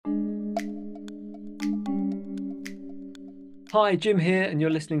Hi, Jim here, and you're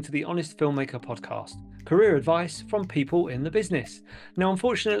listening to the Honest Filmmaker podcast, career advice from people in the business. Now,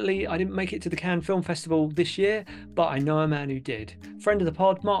 unfortunately, I didn't make it to the Cannes Film Festival this year, but I know a man who did. Friend of the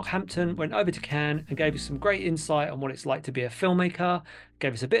pod, Mark Hampton, went over to Cannes and gave us some great insight on what it's like to be a filmmaker,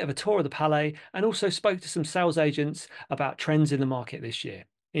 gave us a bit of a tour of the Palais, and also spoke to some sales agents about trends in the market this year.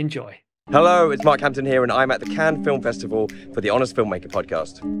 Enjoy. Hello, it's Mark Hampton here, and I'm at the Cannes Film Festival for the Honest Filmmaker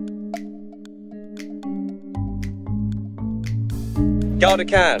podcast. Gare de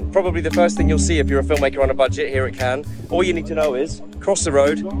Cannes, probably the first thing you'll see if you're a filmmaker on a budget here at Cannes. All you need to know is cross the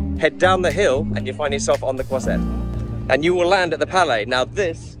road, head down the hill, and you find yourself on the Croisette. And you will land at the Palais. Now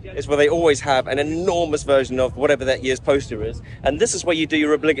this is where they always have an enormous version of whatever that year's poster is. And this is where you do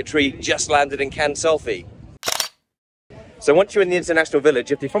your obligatory just landed in Cannes selfie. So once you're in the International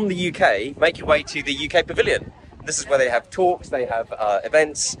Village, if you're from the UK, make your way to the UK Pavilion. This is where they have talks, they have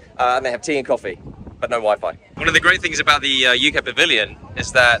events, and they have tea and coffee, but no Wi-Fi. One of the great things about the UK Pavilion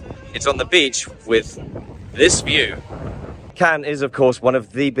is that it's on the beach with this view. Cannes is, of course, one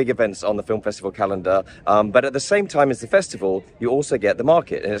of the big events on the film festival calendar, but at the same time as the festival, you also get the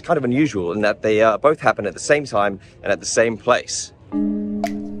market, and it's kind of unusual in that they both happen at the same time and at the same place.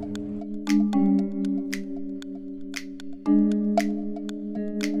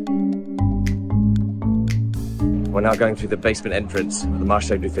 We're now going through the basement entrance of the Marche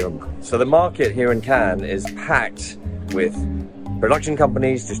Du Film. So the market here in Cannes is packed with production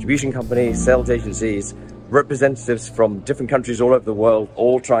companies, distribution companies, sales agencies, representatives from different countries all over the world,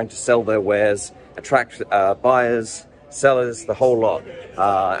 all trying to sell their wares, attract buyers, sellers, the whole lot.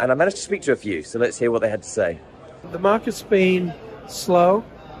 And I managed to speak to a few, so let's hear what they had to say. The market's been slow,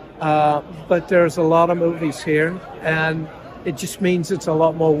 but there's a lot of movies here, and it just means it's a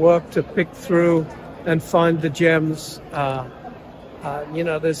lot more work to pick through and find the gems.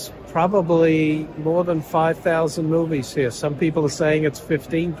 There's probably more than 5,000 movies here. Some people are saying it's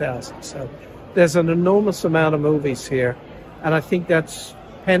 15,000. So there's an enormous amount of movies here. And I think that's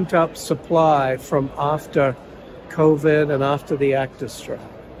pent-up supply from after COVID and after the actors strike.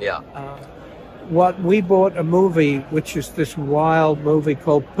 Yeah. We bought a movie, which is this wild movie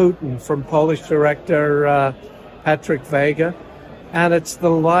called Putin from Polish director Patrick Vega. And it's the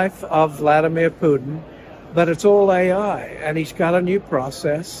life of Vladimir Putin, but it's all AI, and he's got a new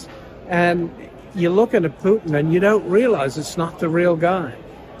process. And you're looking at Putin, and you don't realize it's not the real guy.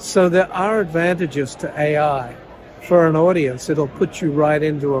 So there are advantages to AI for an audience. It'll put you right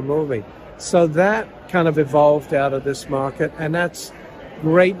into a movie. So that kind of evolved out of this market, and that's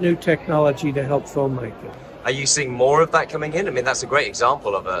great new technology to help filmmakers. Are you seeing more of that coming in? I mean, that's a great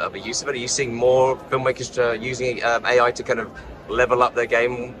example of a use of it. Are you seeing more filmmakers using AI to kind of level up their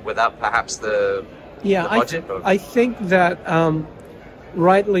game without perhaps the budget? I think that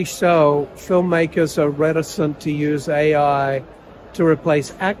rightly so, filmmakers are reticent to use AI to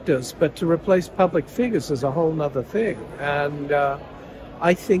replace actors, but to replace public figures is a whole other thing. And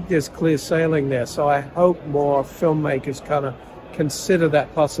I think there's clear sailing there. So I hope more filmmakers kind of consider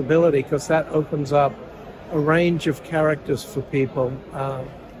that possibility, because that opens up a range of characters for people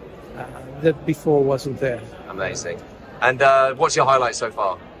that before wasn't there. Amazing. And what's your highlight so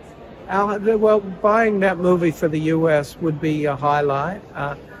far? Well, buying that movie for the US would be a highlight.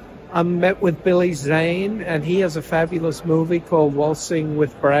 I met with Zaine, and he has a fabulous movie called Waltzing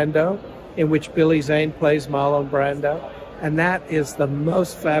with Brando, in which Zaine plays Marlon Brando. And that is the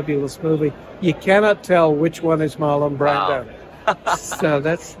most fabulous movie. You cannot tell which one is Marlon Brando. Wow. So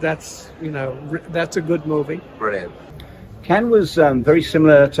that's a good movie. Brilliant. Cannes was very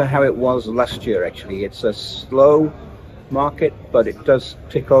similar to how it was last year, actually. It's a slow market, but it does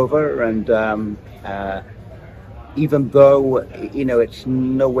tick over, and even though it's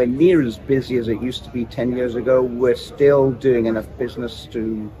nowhere near as busy as it used to be 10 years ago, we're still doing enough business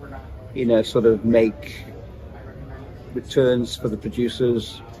to sort of make returns for the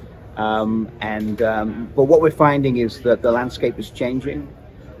producers. But what we're finding is that the landscape is changing.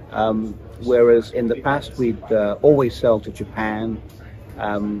 Whereas in the past we'd always sell to Japan,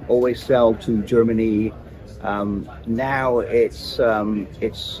 always sell to Germany. Now it's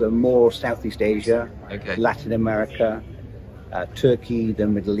more Southeast Asia, okay, Latin America, Turkey, the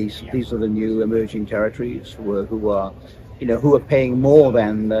Middle East. These are the new emerging territories who are paying more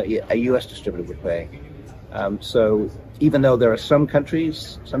than a US distributor would pay. So even though there are some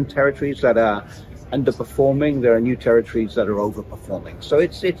territories that are underperforming, there are new territories that are overperforming. So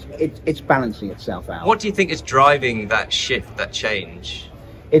it's balancing itself out. What do you think is driving that shift, that change?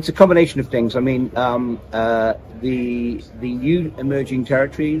 It's a combination of things. I mean, the new emerging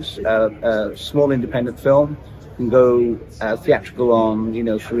territories, small independent film, can go theatrical on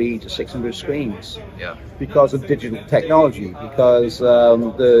 300 to 600 screens. Yeah. Because of digital technology, because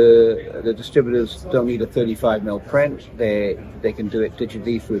the distributors don't need a 35mm print. They can do it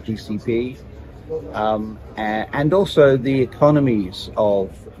digitally through a DCP. And also the economies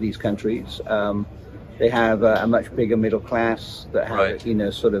of these countries. They have a much bigger middle class that have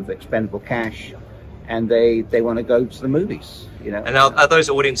sort of expendable cash, and they want to go to the movies. And are those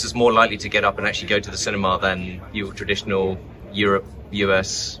audiences more likely to get up and actually go to the cinema than your traditional Europe,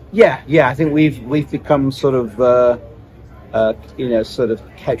 US? Yeah. I think we've become sort of sort of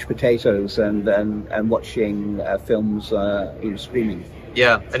couch potatoes and watching films streaming.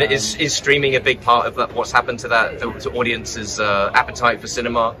 Yeah, and is streaming a big part of what's happened to the audience's appetite for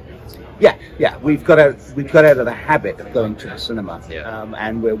cinema? Yeah. We've got out of the habit of going to the cinema,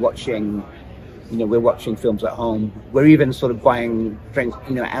 and we're watching films at home. We're even sort of buying drinks,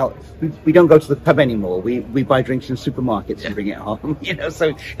 out. We don't go to the pub anymore. We buy drinks in supermarkets and bring it home.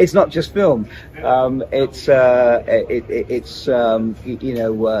 So it's not just film. It's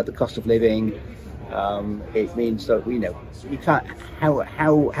the cost of living. It means that you can't.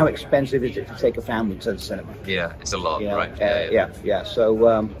 How expensive is it to take a family to the cinema? Yeah, it's a lot, right? Yeah.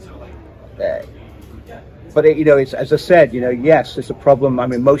 So, but it's, as I said, yes, it's a problem. I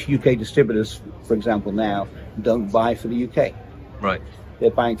mean, most UK distributors, for example, now don't buy for the UK. Right. They're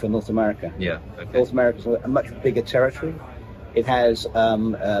buying for North America. Yeah. Okay. North America's a much bigger territory. It has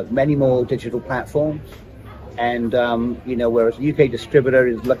many more digital platforms, and whereas a UK distributor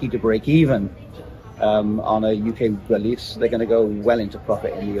is lucky to break even on a UK release, they're going to go well into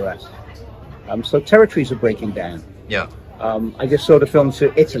profit in the US. So territories are breaking down. Yeah. I just saw the film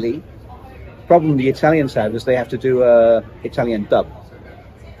to Italy. Problem the Italians have is they have to do a Italian dub.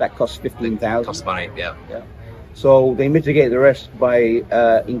 That costs $15,000. Costs money, yeah. So they mitigate the rest by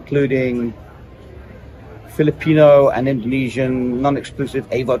including Filipino and Indonesian non-exclusive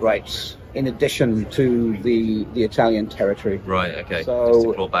AVOD rights in addition to the Italian territory. Right. Okay.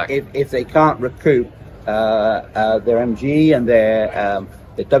 So if they can't recoup their MG and their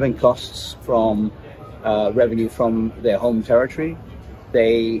dubbing costs from revenue from their home territory,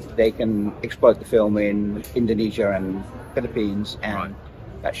 they can exploit the film in Indonesia and Philippines, and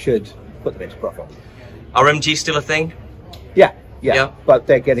that should put them into profit. Are MG still a thing? Yeah. But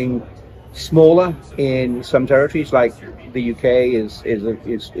they're getting smaller in some territories. Like the UK is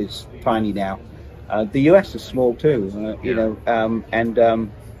tiny now. The US is small too.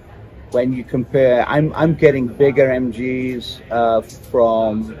 When you compare, I'm getting bigger MGs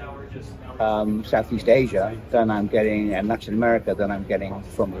from Southeast Asia than I'm getting, and Latin America than I'm getting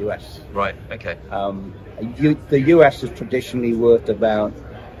from the US. Right. Okay. The US is traditionally worth about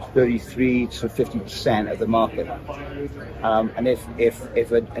 33 to 50% of the market, and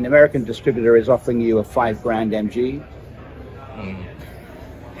if an American distributor is offering you a $5,000 MG,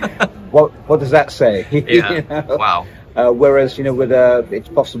 what does that say? Yeah. Wow. Whereas it's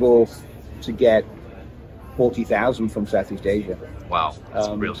possible to get 40,000 from Southeast Asia. Wow, that's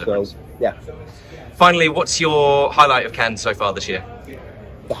a real difference. So, yeah. Finally, what's your highlight of Cannes so far this year?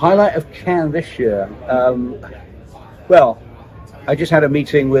 The highlight of Cannes this year? Well, I just had a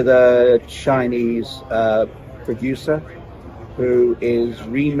meeting with a Chinese producer who is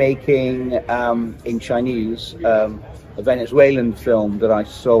remaking in Chinese a Venezuelan film that I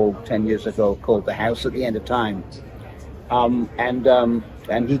sold 10 years ago called The House at the End of Time.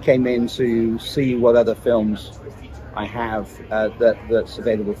 And he came in to see what other films I have that's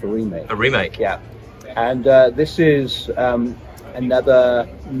available for remake. A remake? Yeah. And this is another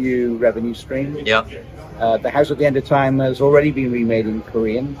new revenue stream. Yeah. The House at the End of Time has already been remade in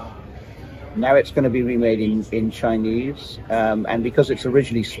Korean. Now it's going to be remade in Chinese. And because it's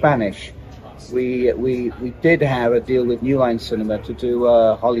originally Spanish, we did have a deal with New Line Cinema to do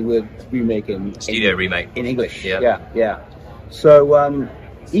a Hollywood remake remake in English. Yeah. So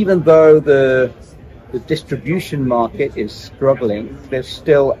even though the distribution market is struggling, there's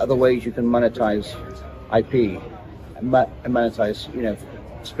still other ways you can monetize IP and monetize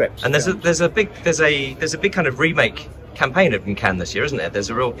scripts. And there's a big kind of remake campaign in Cannes this year, isn't there? There's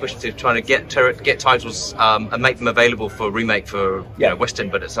a real push to trying to get titles and make them available for remake for Western,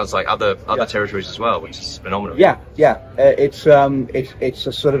 but it sounds like other territories as well, which is phenomenal. Yeah. It's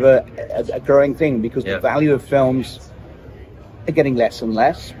a sort of a growing thing because the value of films are getting less and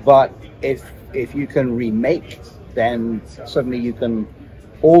less. But if you can remake, then suddenly you can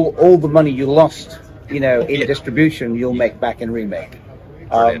all the money you lost, in distribution, you'll make back in remake.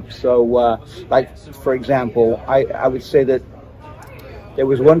 Like for example, I would say that there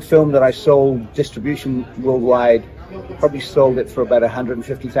was one film that I sold distribution worldwide, probably sold it for about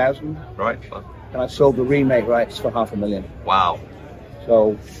 150,000. Right. and I sold the remake rights for $500,000. Wow.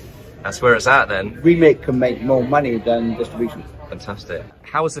 So that's where it's at then. Remake can make more money than distribution. Fantastic.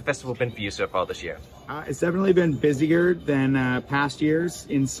 How has the festival been for you so far this year? It's definitely been busier than past years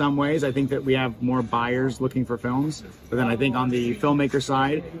in some ways. I think that we have more buyers looking for films, but then I think on the filmmaker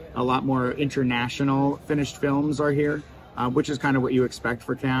side, a lot more international finished films are here, which is kind of what you expect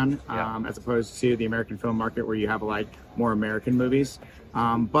for Cannes, as opposed to the American film market where you have like more American movies.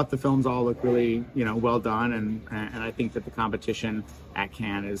 But the films all look really, well done, and I think that the competition at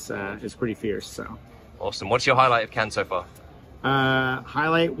Cannes is pretty fierce. So awesome. What's your highlight of Cannes so far?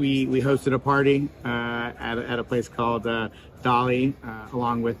 Highlight, we hosted a party at a place called Dolly,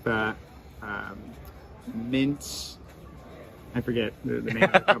 along with Mint. I forget the name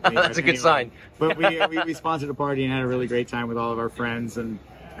of the company. That's a good sign. But we sponsored a party and had a really great time with all of our friends and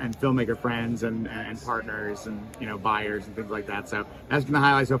filmmaker friends and partners and buyers and things like that. So that's been the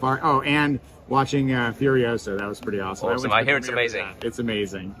highlight so far. Oh, and watching Furiosa, that was pretty awesome. Awesome. I hear it's amazing. It's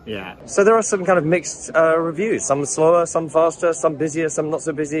amazing, yeah. So there are some kind of mixed reviews. Some slower, some faster, some busier, some not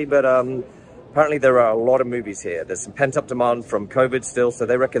so busy. But apparently there are a lot of movies here. There's some pent-up demand from COVID still. So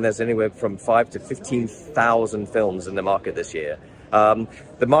they reckon there's anywhere from 5,000 to 15,000 films in the market this year.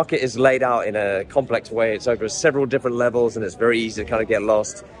 The market is laid out in a complex way. It's over several different levels and it's very easy to kind of get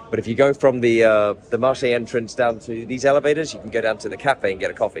lost. But if you go from the Marche entrance down to these elevators, you can go down to the cafe and get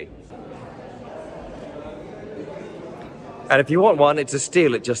a coffee. And if you want one, it's a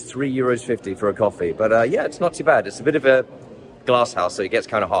steal at just €3.50 for a coffee. But yeah, it's not too bad. It's a bit of a glass house, so it gets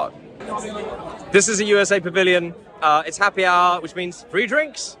kind of hot. This is a USA pavilion. It's happy hour, which means free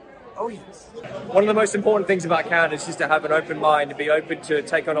drinks. Oh, yes. One of the most important things about Cannes is just to have an open mind and be open to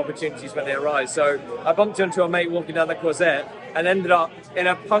take on opportunities when they arise. So I bumped into a mate walking down the Croisette and ended up in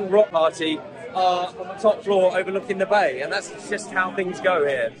a punk rock party on the top floor overlooking the bay. And that's just how things go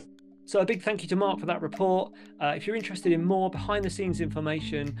here. So a big thank you to Mark for that report. If you're interested in more behind the scenes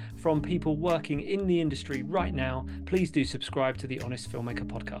information from people working in the industry right now, please do subscribe to the Honest Filmmaker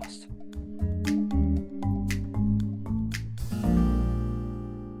podcast.